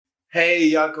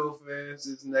Hey, Yako fans,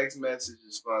 this next message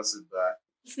is sponsored by.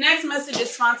 This next message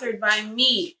is sponsored by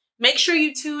me. Make sure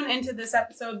you tune into this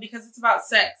episode because it's about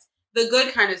sex. The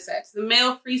good kind of sex. The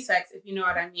male-free sex, if you know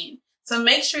what I mean. So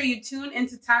make sure you tune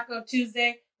into Taco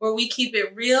Tuesday where we keep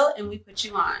it real and we put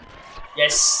you on.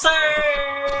 Yes, sir!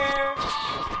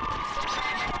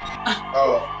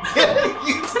 Oh.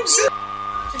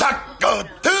 Taco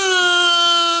Tuesday!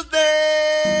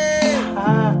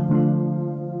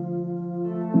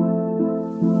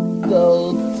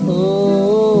 Go to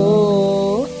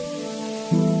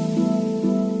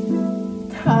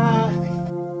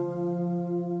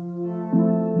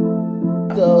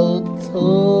go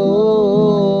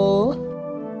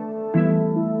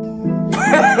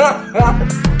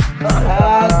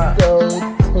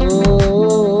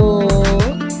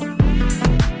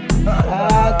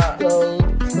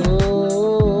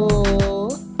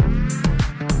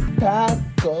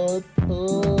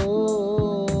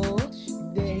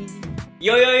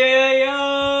Yo,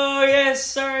 yes,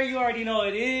 sir. You already know what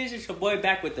it is. It's your boy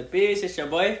back with the biz. It's your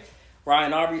boy,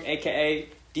 Ryan Aubrey, a.k.a.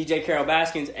 DJ Carol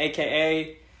Baskins,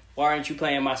 a.k.a. Why aren't you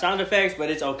playing my sound effects?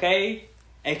 But it's okay,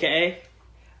 a.k.a.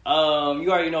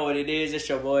 You already know what it is. It's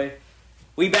your boy.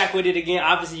 We back with it again.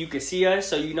 Obviously, you can see us,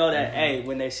 so you know that, hey,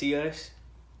 when they see us.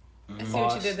 I see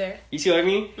what you did there. You see what I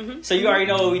mean? Mm-hmm. So you already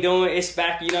know what we doing. It's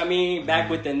back, you know what I mean? Back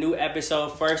with the new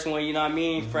episode, first one, you know what I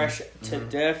mean? Fresh to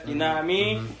death, you know what I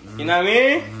mean? You know what I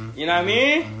mean? You know what I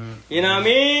mean? You know what I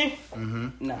mean?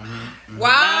 Nah.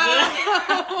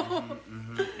 Wow.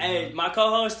 Hey, my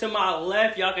co-host to my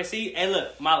left, y'all can see. Hey,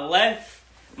 look, my left,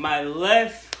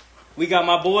 we got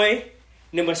my boy,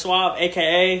 Nimba Suave,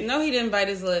 a.k.a. No, he didn't bite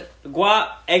his lip.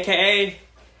 Guap, a.k.a.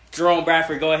 Jerome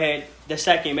Bradford. Go ahead. The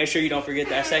second. Make sure you don't forget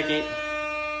that second.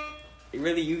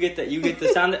 Really, you get the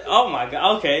sound. Oh my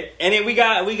god. Okay. And then we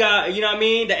got, you know what I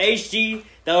mean? The HG,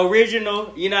 the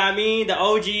original, you know what I mean? The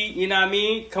OG, you know what I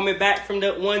mean? Coming back from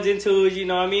the ones and twos, you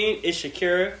know what I mean? It's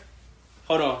Shakira.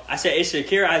 Hold on. I said it's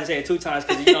Shakira. I didn't say it 2 times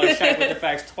because, you know, it's Shaq with the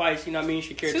facts twice. You know what I mean?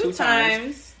 Shakira 2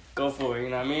 times. Go for it. You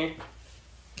know what I mean?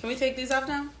 Can we take these off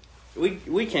now?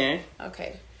 We can.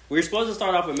 Okay. We're supposed to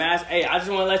start off with mass. Hey, I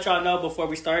just want to let y'all know before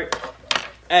we start.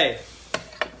 Hey,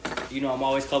 you know I'm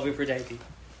always COVID protected.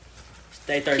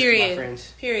 Stay thirsty, my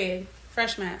friends. Period.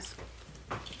 Fresh mask.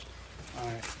 All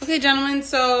right. Okay, gentlemen.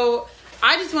 So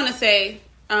I just want to say,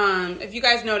 if you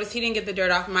guys noticed, he didn't get the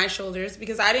dirt off my shoulders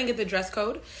because I didn't get the dress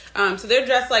code. So they're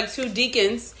dressed like 2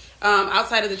 deacons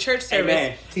outside of the church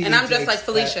service, and I'm dressed like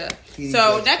Felicia.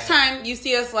 So next time you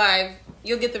see us live,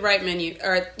 you'll get the right menu,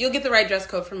 or you'll get the right dress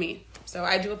code from me. So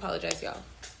I do apologize, y'all.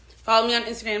 Follow me on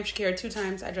Instagram, Shakira 2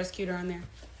 times. I dress cuter on there.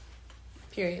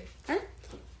 Period. All right?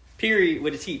 Period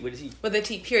with a T. With a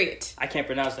T. Period. I can't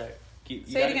pronounce that. You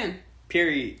Say it again.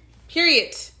 Period.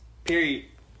 Period. Period.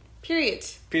 Period.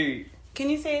 Period. Can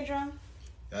you say it, Drum?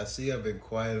 I see I've been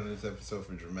quiet on this episode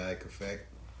for dramatic effect.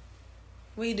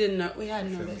 We didn't know. We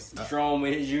hadn't noticed. Jerome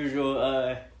with his usual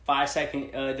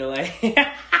 5-second delay.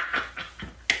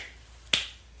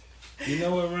 You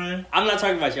know what, Ryan? I'm not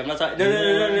talking about you. I'm not talking. No.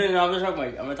 I'm not talking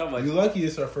about you. I'm not talking about you. You're lucky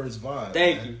it's our first vibe.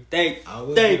 Thank you. I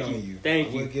will get on you.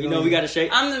 Thank you. You know we got to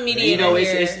shake. I'm the mediator You know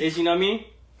here. it's you know what I mean?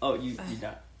 Oh, you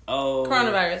not. Oh.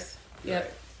 Coronavirus.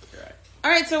 Yep. Right.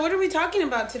 All right. So what are we talking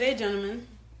about today, gentlemen?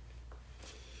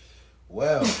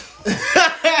 Well,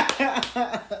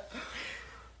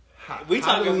 we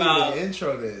talking about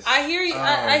intro this. I hear you.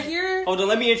 I hear. Hold on,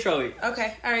 let me intro it.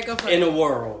 Okay. All right. Go for In it. a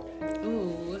world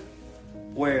Ooh.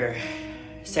 where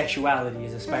sexuality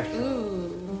is a spectrum,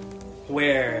 Ooh.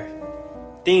 where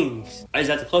things is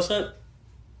that the close up?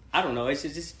 I don't know. It's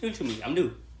just new to me. I'm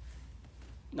new.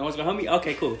 No one's gonna help me.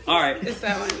 Okay, cool. All right. It's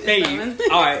that one. Thank you.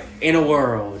 All right. In a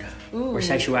world Ooh. where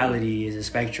sexuality is a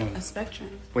spectrum, A spectrum.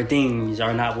 where things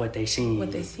are not what they seem,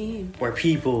 What they seem. where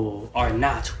people are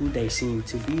not who they seem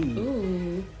to be.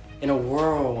 Ooh. In a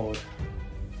world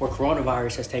where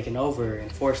coronavirus has taken over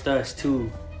and forced us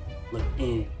to look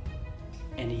in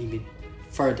and even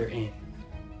further in,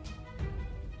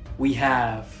 we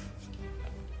have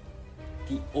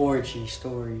the orgy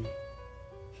story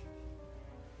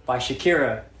by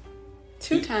Shakira.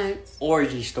 2 times.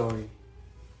 Orgy story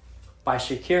by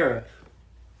Shakira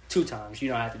 2 times. You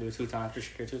don't have to do it 2 times.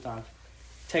 Just Shakira 2 times.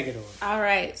 Take it over. All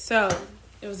right. So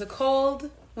it was a cold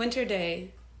winter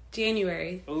day,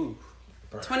 January Ooh.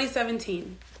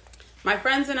 2017. My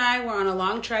friends and I were on a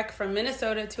long trek from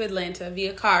Minnesota to Atlanta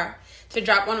via car to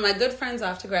drop one of my good friends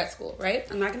off to grad school, right?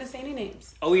 I'm not going to say any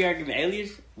names. Oh, we are giving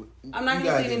alias? I'm not going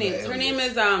to say any names. Her name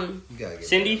is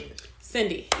Cindy?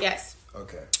 Cindy, yes.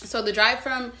 Okay. So the drive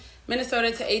from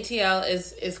Minnesota to ATL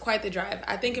is quite the drive.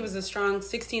 I think it was a strong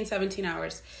 16, 17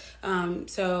 hours.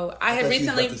 So I had thought you was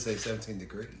recently. about to say 17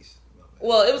 degrees.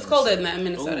 Well, it was colder than that in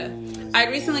Minnesota. Ooh. I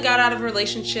recently got out of a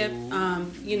relationship.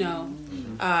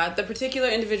 The particular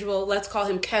individual, let's call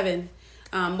him Kevin,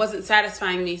 wasn't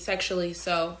satisfying me sexually.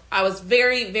 So I was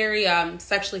very, very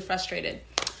sexually frustrated.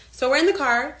 So we're in the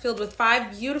car filled with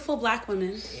 5 beautiful black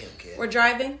women. Damn, kid. We're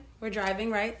driving,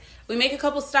 right? We make a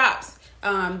couple stops.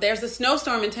 There's a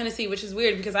snowstorm in Tennessee, which is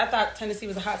weird because I thought Tennessee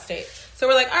was a hot state. So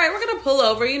we're like, all right, we're going to pull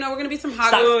over. We're going to be some hot.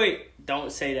 Stop, wait.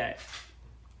 Don't say that.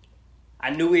 I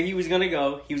knew where he was going to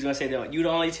go. He was going to say that you the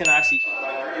only 10 I see.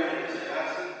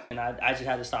 And I just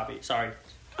had to stop it. Sorry.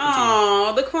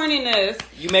 Oh, the corniness.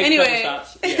 You make a couple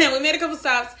stops. Yeah. We made a couple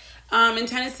stops. In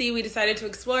Tennessee, we decided to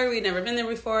explore. We'd never been there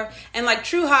before. And like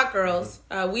true hot girls,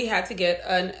 we had to get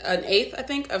an eighth, I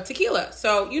think, of tequila.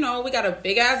 So, we got a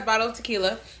big-ass bottle of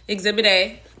tequila, Exhibit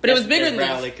A. But it was bigger than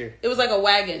brown this. liquor. It was like a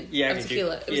wagon of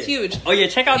tequila. It was huge. Oh, yeah,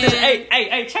 check out this. And-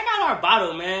 Hey, check out our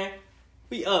bottle, man.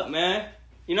 We up, man.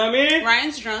 You know what I mean?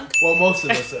 Ryan's drunk. Well, most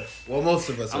of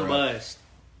us are. I'm buzzed.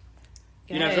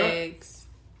 You not drunk? Yikes.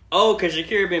 Oh, because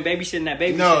Shakira been babysitting that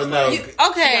baby. No, since, no. like,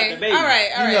 Okay. She got the baby. All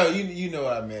right. You know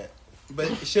what I meant. But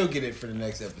she'll get it for the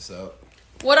next episode.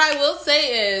 What I will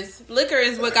say is, liquor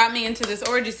is what got me into this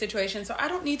orgy situation, so I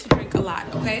don't need to drink a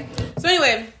lot, okay? So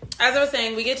anyway, as I was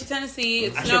saying, we get to Tennessee,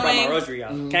 it's I should have brought my snowing. rosary out.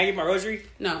 Can I get my rosary?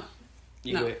 No.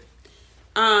 You No. do it.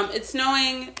 It's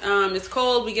snowing, it's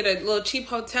cold, we get a little cheap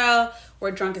hotel,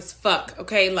 we're drunk as fuck,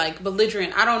 okay? Like,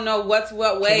 belligerent. I don't know what Can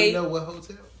way. we know what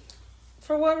hotel?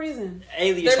 For what reason?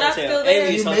 Alias They're not Hotel. still there.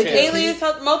 Alias Can you make Hotel. it- Alias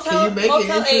Motel, Can you make it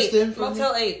Motel 8. interesting for me?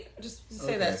 Motel 8. Just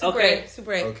say that. Okay. Super Okay. 8.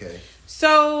 Super 8. Okay.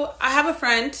 So I have a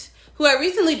friend who I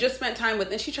recently just spent time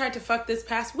with, and she tried to fuck this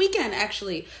past weekend,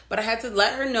 actually. But I had to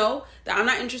let her know that I'm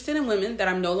not interested in women, that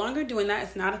I'm no longer doing that.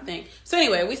 It's not a thing. So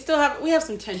anyway, we have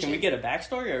some tension. Can we get a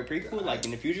backstory or a prequel, like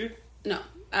in the future? No.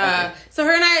 Okay. So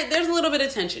her and I, there's a little bit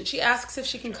of tension. She asks if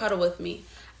she can cuddle with me.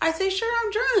 I say, sure,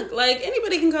 I'm drunk. Like,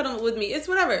 anybody can cuddle with me. It's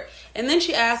whatever. And then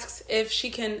she asks if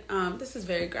she can, this is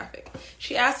very graphic.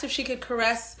 She asks if she could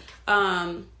caress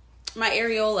my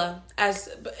areola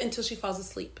until she falls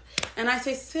asleep. And I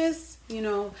say, sis, I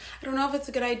don't know if it's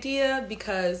a good idea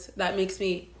because that makes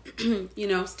me,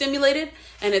 stimulated.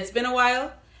 And it's been a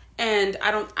while. And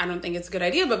I don't think it's a good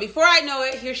idea. But before I know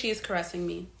it, here she is caressing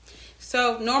me.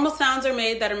 So normal sounds are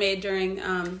made during,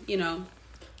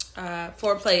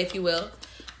 foreplay, if you will.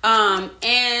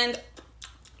 And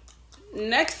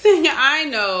next thing I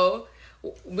know,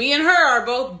 me and her are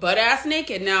both butt-ass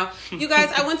naked. Now, you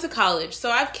guys, I went to college, so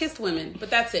I've kissed women, but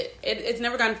that's it. It's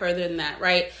never gone further than that,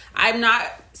 right? I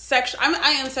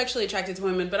am sexually attracted to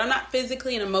women, but I'm not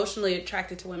physically and emotionally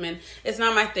attracted to women. It's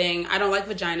not my thing. I don't like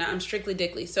vagina. I'm strictly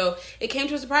dickly. So it came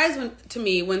to a surprise to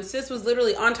me when sis was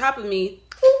literally on top of me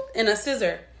in a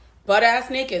scissor. Butt-ass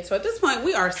naked. So at this point,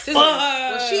 we are scissoring.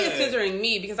 Well, she is scissoring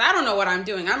me because I don't know what I'm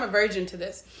doing. I'm a virgin to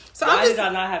this. So Why did I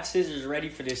not have scissors ready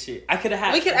for this shit? I could have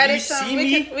had. We could edit you some. See We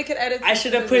me? could edit. I some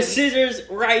should have put scissors in. scissors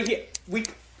right here.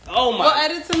 Oh my. We'll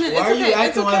edit some in. Why are you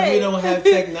acting like we don't have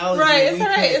technology? Right, it's We all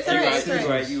right, can't it's all right, edit it's all right. You're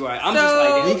right. You're right. I'm So- just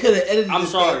like We that. could have edited. I'm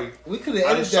sorry. We could have I'm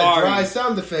edited that sorry. dry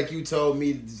sound effect you told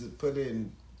me to put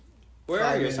in. Where 5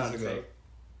 are your minutes sound ago. effects?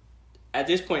 At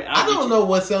this point, I don't know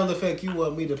what sound effect you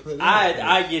want me to put in.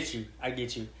 I get you. I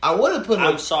get you. I would have put.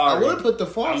 I'm sorry. I would have put the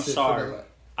I'm faucet. sorry. For the,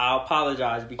 I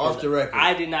apologize because Off the record.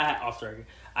 I did not have off the record.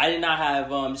 I did not have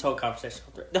this whole conversation.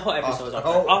 The whole episode is off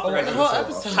the whole- off the whole record. The whole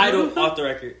episode. Title off the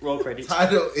record. Roll credits.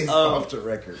 title is off the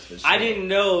record. For sure. I didn't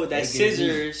know that Make it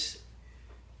scissors.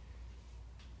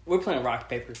 We're playing rock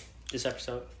paper this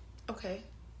episode. Okay.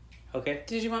 Okay.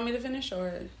 Did you want me to finish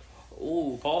or?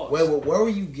 Ooh, pause. Wait, where were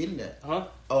you getting at? Huh?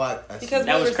 Oh, I see. Because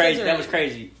That we was were crazy. scissoring. That was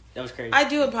crazy. That was crazy. I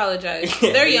do apologize.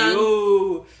 They're young.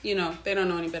 Ooh. They don't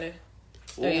know any better.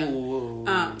 They're young.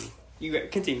 Ooh. You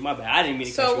continue. My bad. I didn't mean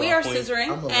to cut So you we off, are Queen. scissoring,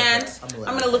 I'm gonna let and that- I'm gonna let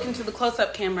I'm that going to look go. into the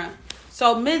close-up camera.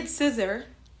 So mid-scissor,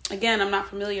 again, I'm not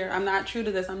familiar. I'm not true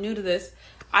to this. I'm new to this.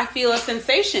 I feel a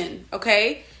sensation,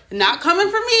 okay? Not coming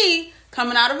from me,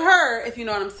 coming out of her, if you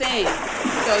know what I'm saying.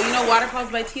 So,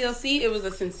 Waterfalls by TLC, it was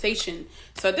a sensation.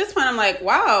 So at this point, I'm like,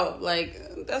 wow, like,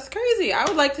 that's crazy. I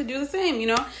would like to do the same,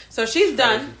 So she's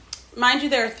done. Mind you,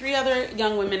 there are 3 other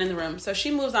young women in the room. So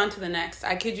she moves on to the next.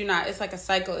 I kid you not. It's like a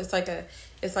cycle. It's like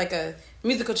a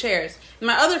musical chairs.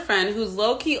 My other friend, who's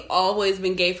low-key always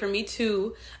been gay for me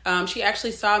too, she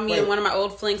actually saw me and one of my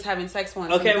old flings having sex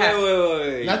once. Okay, in the past.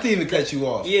 wait. Not to even cut you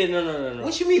off. Yeah, no.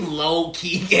 What you mean low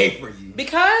key gay for you?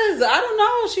 Because, I don't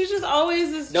know, she's just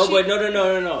always this... No, but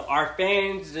no. Our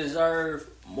fans deserve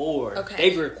more. Okay.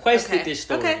 They've requested this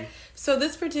story. Okay. So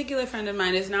this particular friend of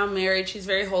mine is now married. She's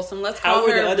very wholesome. Let's How call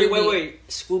were her the other... Ruby.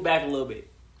 Wait. Scoot back a little bit.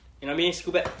 You know what I mean?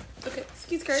 Scoot back. Okay,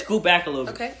 ski skirt. Scoot back a little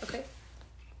bit. Okay.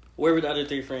 Where were the other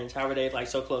 3 friends? How were they like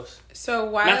so close? So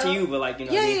while Not to you, but like, you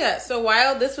know. Yeah. So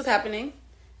while this was happening,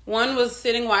 one was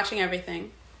sitting watching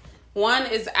everything. One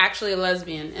is actually a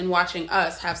lesbian and watching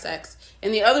us have sex,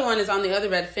 and the other one is on the other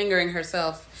bed fingering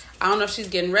herself. I don't know if she's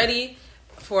getting ready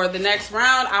for the next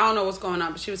round. I don't know what's going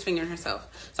on, but she was fingering herself.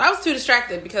 So I was too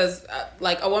distracted because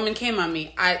like a woman came on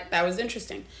me. That was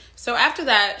interesting. So after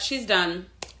that, she's done.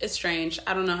 It's strange.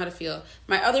 I don't know how to feel.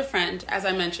 My other friend, as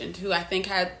I mentioned, who I think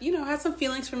had some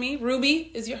feelings for me. Ruby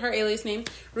is her alias name.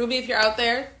 Ruby, if you're out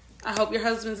there, I hope your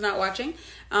husband's not watching.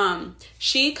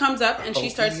 She comes up and she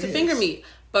starts to finger me.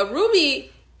 But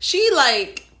Ruby, she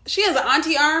has an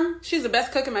auntie arm. She's the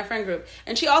best cook in my friend group.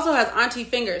 And she also has auntie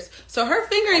fingers. So her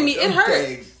fingering me, it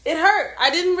hurt. It hurt. I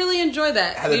didn't really enjoy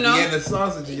that. Had a Vienna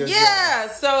sausage in your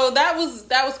job. So that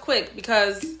was quick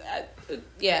because,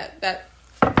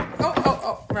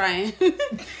 Oh, Ryan.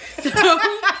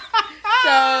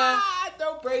 so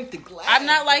don't break the glass. I'm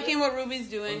not liking what Ruby's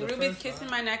doing. Ruby's kissing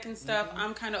my neck and stuff.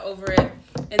 I'm kind of over it.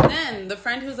 And then the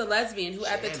friend who's a lesbian, who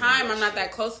at the time I'm not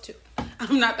that close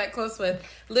with,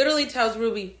 literally tells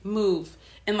Ruby, move.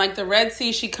 And like the Red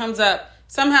Sea, she comes up.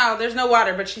 Somehow, there's no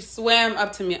water, but she swam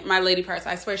up to me, my lady parts.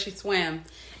 I swear she swam.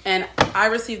 And I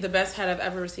received the best head I've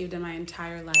ever received in my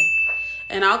entire life.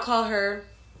 And I'll call her...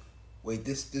 Wait,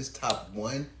 this top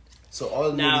one? So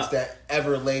all the niggas that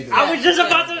ever laid it. I was just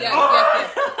about to... Yes.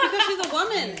 Because she's a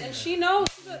woman, and she knows.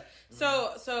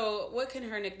 So what can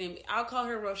her nickname be? I'll call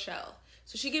her Rochelle.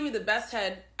 So she gave me the best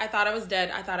head. I thought I was dead.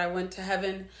 I thought I went to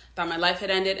heaven. Thought my life had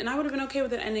ended. And I would have been okay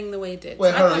with it ending the way it did.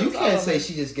 Wait, hold on. You can't say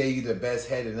she just gave you the best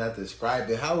head and not describe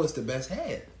it. How was the best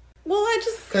head? Well, I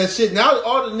just... Because shit, now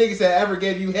all the niggas that ever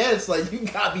gave you head, it's like, you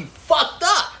gotta be fucked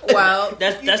up. Well,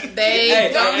 that's they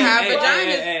don't have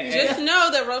vaginas. Just know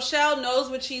that Rochelle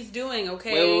knows what she's doing,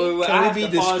 okay? Wait. Can we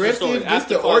be descriptive? This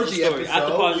the orgy episode. I have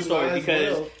to pause the story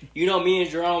because, me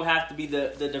and Jerome have to be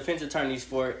the defense attorneys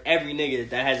for every nigga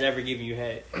that has ever given you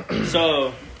head.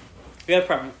 So, we have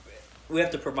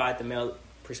to provide the male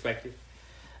perspective.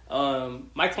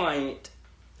 My clients,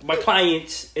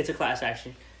 it's a class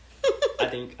action. I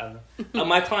don't know.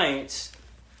 My clients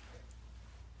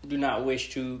do not wish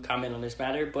to comment on this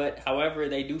matter, but however,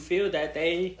 they do feel that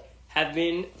they have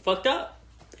been fucked up,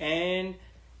 and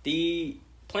the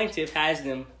plaintiff has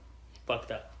them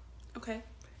fucked up. Okay.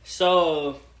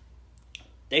 So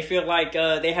they feel like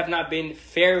they have not been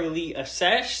fairly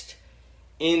assessed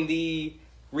in the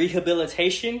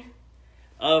rehabilitation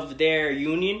of their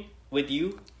union with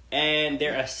you, and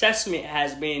their assessment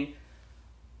has been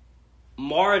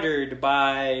martyred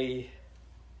by,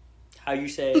 how you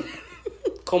say,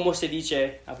 como se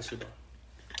dice, are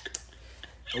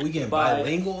we getting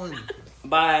bilingual?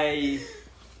 By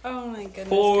oh my goodness,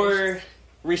 poor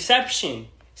reception.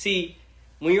 See,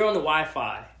 when you're on the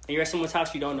Wi-Fi and you're at someone's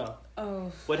house you don't know,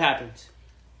 what happens?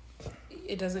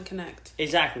 It doesn't connect.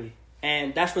 Exactly.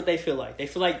 And that's what they feel like. They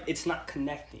feel like it's not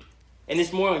connecting. And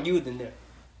it's more on you than them.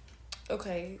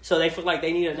 Okay. So they feel like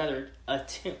they need another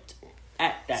attempt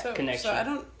at that connection. So I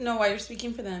don't know why you're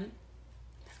speaking for them.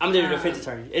 I'm the defense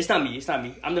attorney. It's not me.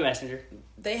 I'm the messenger.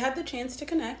 They had the chance to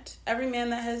connect. Every man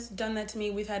that has done that to me,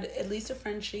 we've had at least a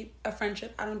friendship.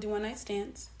 I don't do one night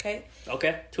stands. Okay.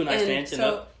 2 night stands.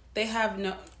 So they have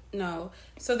no.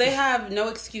 So they have no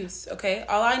excuse. Okay.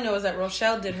 All I know is that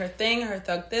Rochelle did her thing, her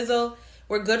thug thizzle.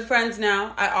 We're good friends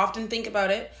now. I often think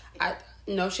about it.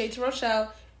 No shade to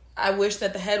Rochelle. I wish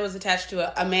that the head was attached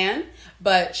to a man,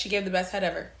 but she gave the best head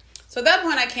ever. So at that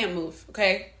point, I can't move,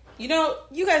 okay? You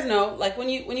guys know, like when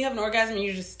you have an orgasm and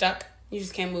you're just stuck, you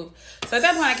just can't move. So at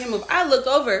that point, I can't move. I look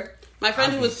over. My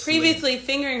friend who was previously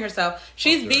fingering herself,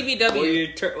 she's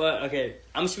BBW. Okay,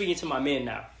 I'm speaking to my men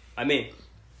now. My men.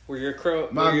 Were your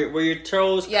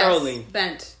toes curling? Yes,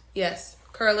 bent. Yes,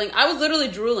 curling. I was literally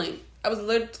drooling. I was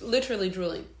literally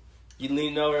drooling. You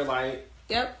leaned over like...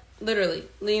 Yep, literally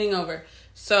leaning over.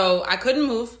 So I couldn't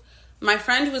move. My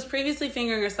friend who was previously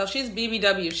fingering herself, she's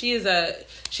BBW. She's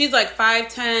like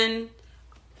 5'10".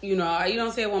 You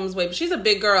don't say a woman's weight, but she's a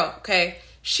big girl, okay?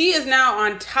 She is now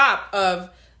on top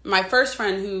of my first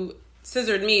friend who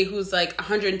scissored me, who's like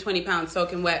 120 pounds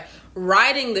soaking wet,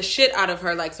 riding the shit out of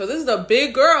her. Like, so this is a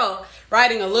big girl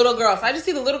riding a little girl. So I just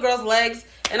see the little girl's legs,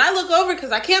 and I look over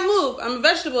because I can't move. I'm a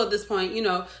vegetable at this point,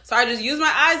 So I just use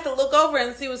my eyes to look over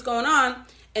and see what's going on.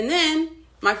 And then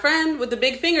my friend with the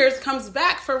big fingers comes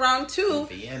back for round 2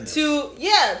 to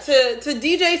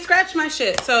DJ scratch my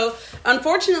shit. So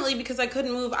unfortunately, because I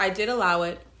couldn't move, I did allow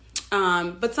it.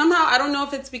 But somehow, I don't know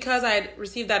if it's because I had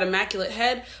received that immaculate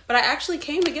head, but I actually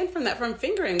came again from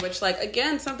fingering, which, like,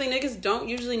 again, something niggas don't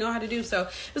usually know how to do. So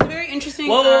it was very interesting.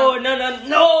 Whoa,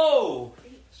 no.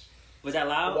 Was that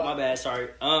loud? My bad, sorry.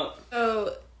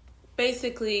 So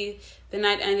basically, the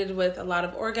night ended with a lot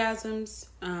of orgasms,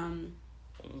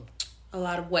 a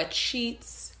lot of wet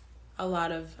sheets, a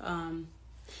lot of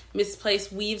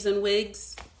misplaced weaves and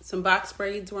wigs. Some box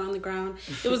braids were on the ground.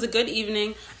 It was a good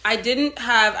evening. I didn't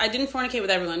fornicate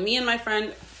with everyone. Me and my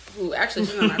friend, who actually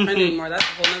she's not my friend anymore. That's a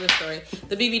whole other story.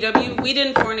 The BBW, we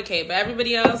didn't fornicate, but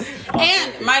everybody else.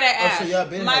 And might I add, so y'all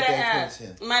been might like I that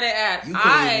add, for might I add, You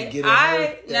couldn't even get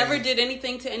I never did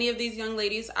anything to any of these young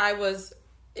ladies. I was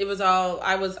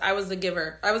the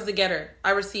giver. I was the getter. I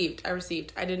received.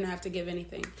 I didn't have to give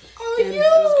anything. And it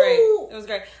was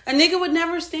great. A nigga would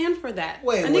never stand for that.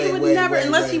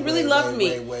 Unless he really loved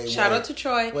me. Shout out to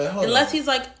Troy.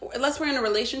 Unless we're in a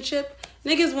relationship,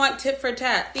 niggas want tit for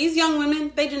tat. These young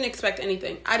women, they didn't expect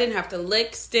anything. I didn't have to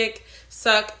lick, stick,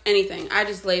 suck, anything. I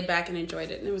just laid back and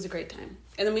enjoyed it, and it was a great time.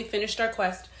 And then we finished our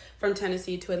quest from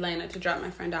Tennessee to Atlanta to drop my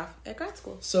friend off at grad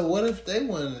school. So what if they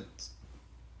wanted?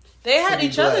 They had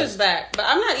each other's back, but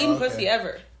I'm not eating pussy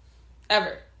ever.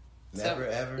 Never, ever.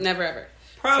 ever? Never, ever.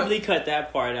 Probably cut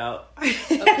that part out.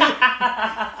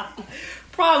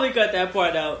 Probably cut that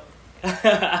part out.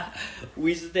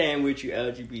 We stand with you,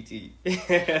 LGBT.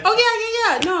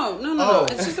 Oh, yeah. No.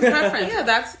 It's just a preference. Yeah,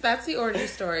 that's the orgy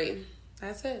story.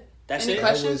 That's it. Any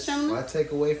questions, gentlemen? My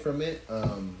takeaway from it,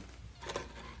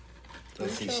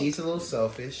 let's see, she's a little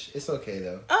selfish. It's okay,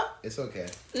 though. Oh. It's okay.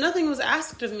 Nothing was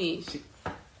asked of me.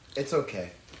 It's okay.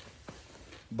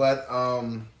 But,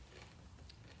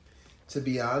 to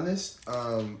be honest,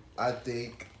 I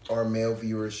think our male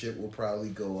viewership will probably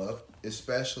go up,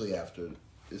 especially after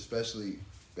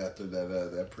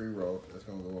that pre-roll that's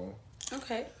gonna go on.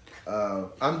 Okay.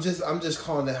 I'm just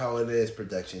calling it how it is,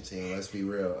 production team. Let's be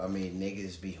real. I mean,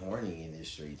 niggas be horny in the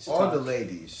streets. All the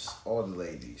ladies. All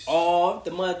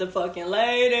the motherfucking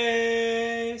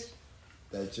ladies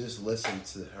that just listen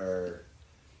to her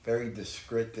very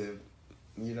descriptive,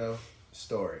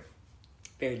 story.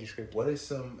 Very descriptive. What is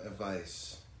some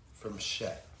advice from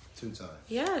Shaq 2 times?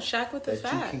 Yeah, Shaq with the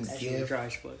facts. You can give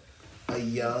a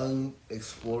young,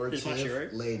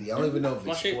 explorative lady. I don't even know if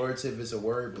explorative is a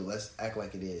word, but let's act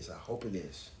like it is. I hope it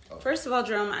is. Oh. First of all,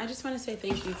 Jerome, I just want to say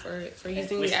thank you for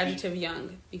using the adjective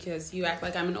young, because you act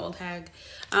like I'm an old hag.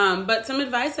 But some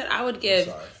advice that I would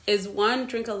give is 1,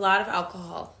 drink a lot of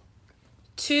alcohol.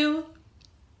 2,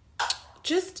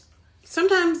 just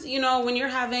sometimes, when you're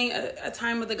having a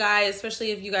time with a guy,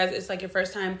 especially if you guys, it's like your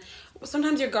first time,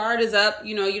 sometimes your guard is up,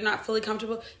 you're not fully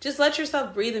comfortable. Just let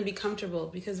yourself breathe and be comfortable,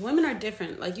 because women are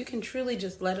different. Like, you can truly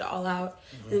just let it all out,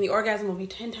 and the orgasm will be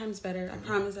 10 times better. I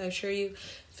promise, I assure you.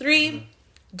 3,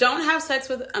 don't have sex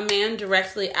with a man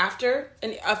directly after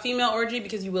a female orgy,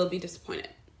 because you will be disappointed.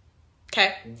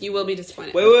 Okay? You will be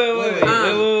disappointed. Wait.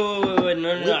 No.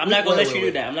 I'm not going to let you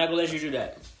do that. I'm not going to let you do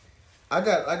that. I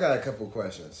got a couple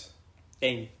questions.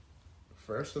 Thank you.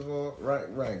 First of all,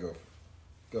 Ryan,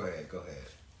 go ahead.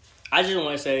 I just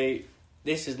want to say,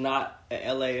 this is not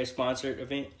an LA sponsored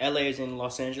event. LA is in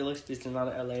Los Angeles. This is not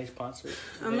an LA sponsored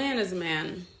event. A man is a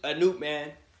man. A new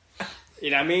man.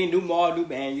 You know what I mean? New mall, new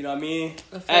man. You know what I mean?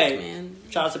 A fake man.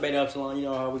 Shout out to Beta Epsilon. You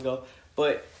know how we go.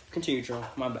 But continue, Jerome.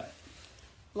 My bad.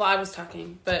 Well, I was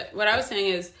talking. But what I was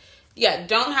saying is, yeah,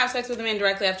 don't have sex with a man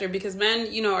directly after, because men,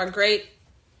 are great.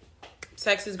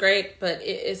 Sex is great, but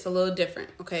it's a little different,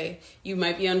 okay? You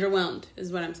might be underwhelmed,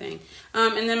 is what I'm saying.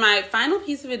 And then my final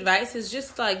piece of advice is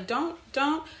just, like, don't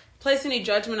place any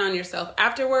judgment on yourself.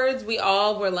 Afterwards, we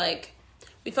all were, like,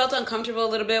 we felt uncomfortable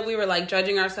a little bit. We were, like,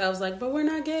 judging ourselves, like, but we're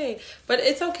not gay. But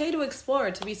it's okay to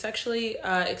explore, to be sexually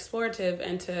explorative,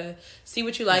 and to see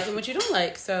what you like and what you don't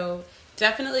like. So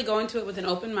definitely go into it with an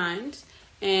open mind,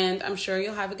 and I'm sure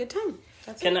you'll have a good time.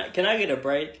 That's it. Can I get a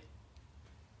break?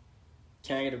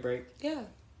 Can I get a break? Yeah.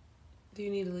 Do you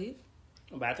need to leave?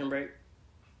 A bathroom break?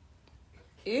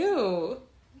 Ew.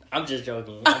 I'm just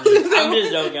joking. I'm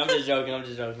just joking.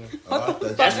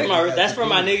 That's for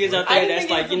my niggas out there. That's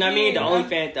like, you know what I mean? The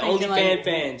OnlyFans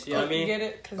fans. You know what I mean? You get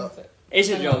it? It's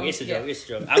a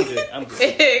joke. I'm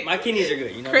good. My kidneys are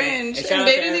good. You know Cringe. What I mean? And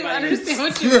they didn't even understand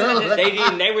what you said. They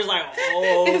didn't. They was like,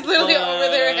 oh. It's literally over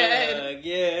their head.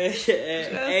 Yeah.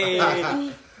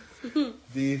 Hey.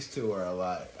 These two are a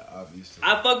lot.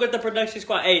 I fuck with the production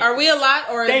squad. Hey, are we a lot,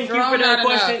 or thank you for the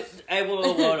question? Enough? Hey,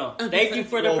 hold on. Thank you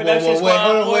for the production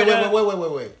squad.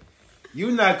 Wait.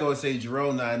 You're not gonna say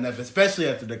Jerome not enough, especially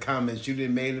after the comments you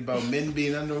did made about men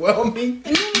being underwhelming.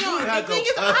 No. The thing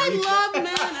is, I love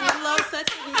men and I love sex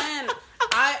with men.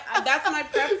 That's my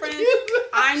preference.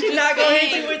 I'm just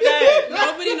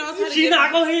really. She's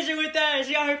not gonna hit you with that.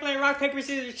 She out here playing rock paper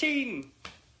scissors, cheating.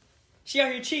 She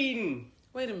out here cheating.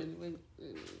 Wait a minute. Wait.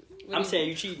 I'm saying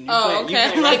you cheating. Oh, okay.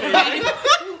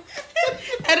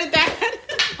 Edit that.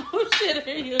 Oh shit,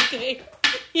 are you okay?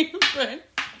 You're fine.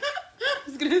 I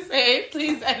was gonna say,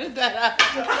 please edit that out.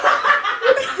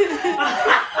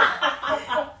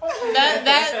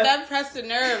 that pressed a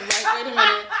nerve. Like, wait a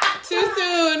minute. Too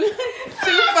soon.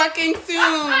 Too fucking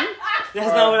soon.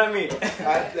 That's not what I mean.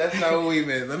 That's not what we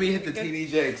meant. Let me hit the TD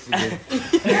Jakes again.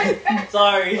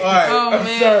 Sorry. All right. Oh, I'm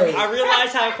man. sorry. I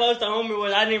realized how close the homie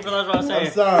was. I didn't realize what I was saying.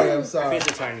 I'm sorry.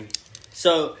 Fifth attorney.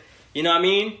 So, you know what I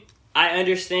mean? I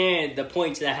understand the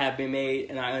points that have been made,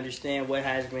 and I understand what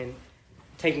has been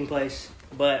taking place.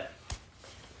 But,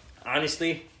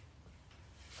 honestly,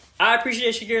 I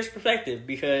appreciate Shakira's perspective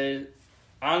because,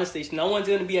 honestly, no one's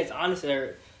going to be as honest as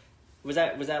her. Was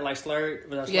that like slurred?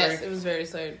 Was that slurred? Yes, it was very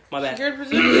slurred. My bad.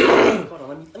 Hold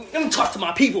on, let me talk to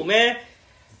my people, man.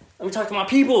 Let me talk to my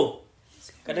people.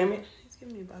 God damn it. He's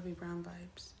giving me Bobby Brown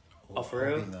vibes. Oh, for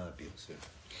real? Not abusive.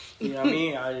 You know what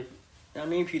I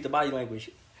mean? Keep the body language.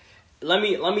 Let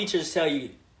me just tell you,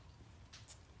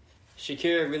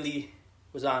 Shakira really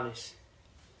was honest.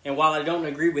 And while I don't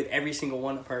agree with every single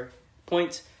one of her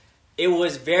points, it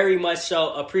was very much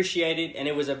so appreciated, and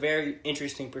it was a very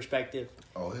interesting perspective.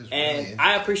 Oh, it's and really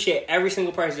I appreciate every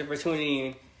single person for tuning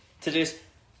in to this,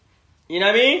 you know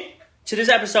what I mean? To this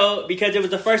episode, because it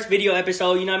was the first video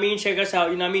episode, you know what I mean? Check us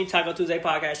out, you know what I mean? Taco Tuesday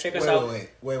Podcast, check us out. Wait.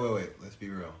 Let's be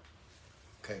real.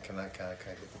 Okay, can I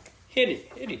Hit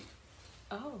it.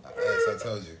 Oh. As I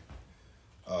told you.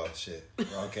 Oh, shit.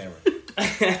 Wrong camera.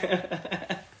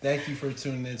 Thank you for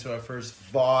tuning in to our first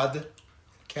VODcast.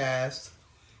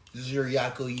 This is your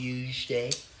Yako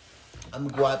Tuesday. I'm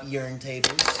Guap Urine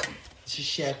Tables. This is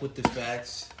Shaq with the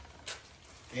facts.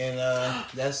 And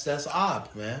that's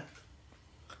Ob, man.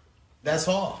 That's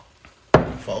all,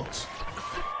 folks.